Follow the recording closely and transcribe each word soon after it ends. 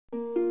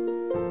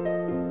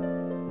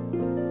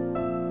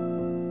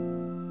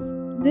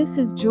This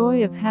is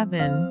Joy of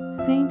Heaven,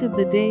 Saint of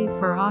the Day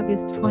for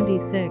August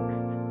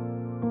 26th.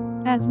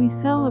 As we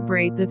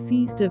celebrate the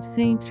feast of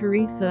Saint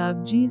Teresa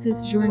of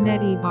Jesus JORNET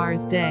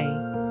IBARS Day,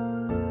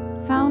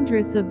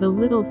 Foundress of the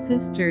Little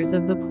Sisters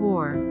of the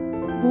Poor.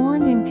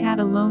 Born in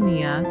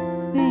Catalonia,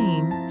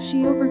 Spain,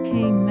 she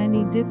overcame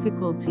many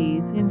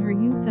difficulties in her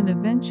youth and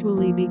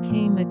eventually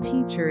became a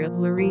teacher at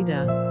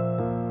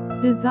Lerida.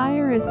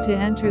 Desirous to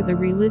enter the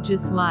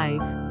religious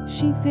life,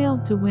 she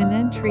failed to win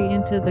entry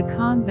into the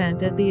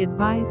convent. At the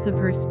advice of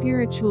her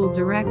spiritual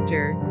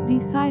director,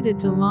 decided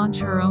to launch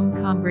her own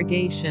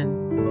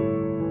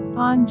congregation.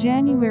 On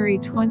January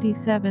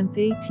 27,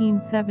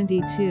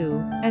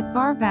 1872, at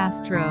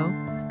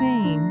Barbastro,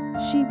 Spain,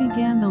 she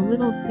began the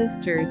Little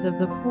Sisters of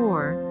the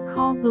Poor,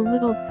 called the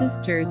Little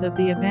Sisters of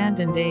the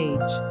Abandoned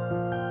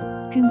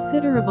Age.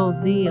 Considerable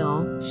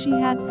zeal, she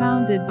had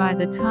founded by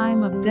the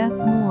time of death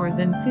more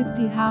than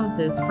 50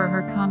 houses for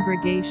her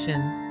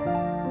congregation.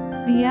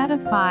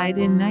 Beatified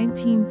in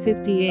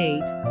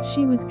 1958,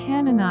 she was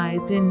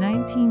canonized in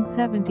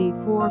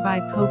 1974 by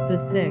Pope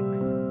VI.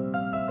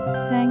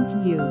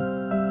 Thank you.